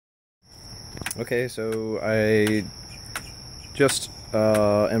Okay, so I just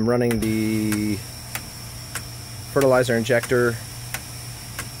am running the fertilizer injector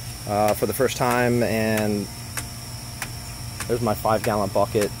for the first time, and there's my 5-gallon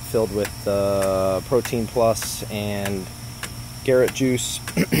bucket filled with Protein Plus and Garrett juice.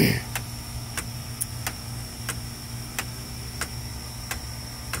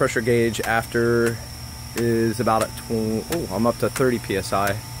 Pressure gauge after is about at 20, I'm up to 30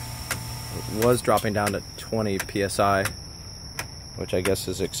 psi. It was dropping down to 20 psi, which I guess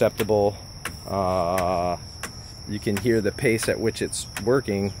is acceptable. You can hear the pace at which it's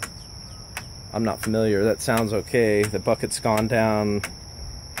working. I'm not familiar. That sounds okay. The bucket's gone down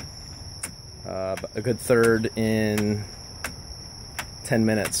a good third in 10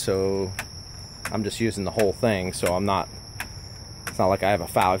 minutes, so I'm just using the whole thing. So I'm not. It's not like I have a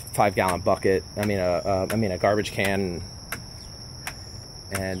 5-gallon bucket. I mean a garbage can,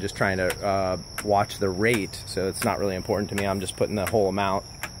 and just trying to watch the rate. So it's not really important to me. I'm just putting the whole amount,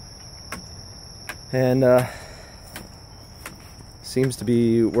 and seems to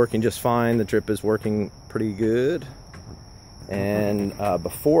be working just fine. The drip is working pretty good. And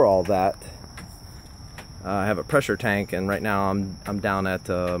before all that, I have a pressure tank, and right now I'm down at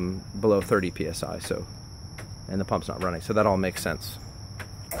below 30 psi. So, and the pump's not running, so that all makes sense.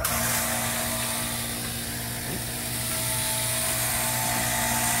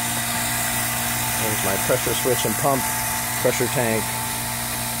 There's my pressure switch and pump, pressure tank,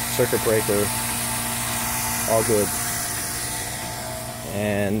 circuit breaker, all good.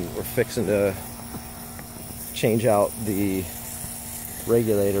 And we're fixing to change out the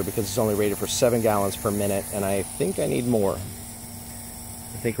regulator because it's only rated for 7 gallons per minute, and I think I need more.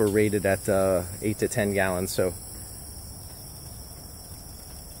 I think we're rated at 8 to 10 gallons, so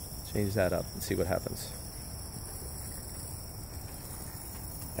change that up and see what happens.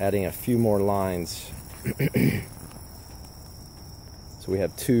 Adding a few more lines. So we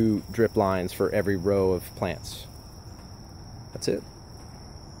have 2 drip lines for every row of plants. That's it.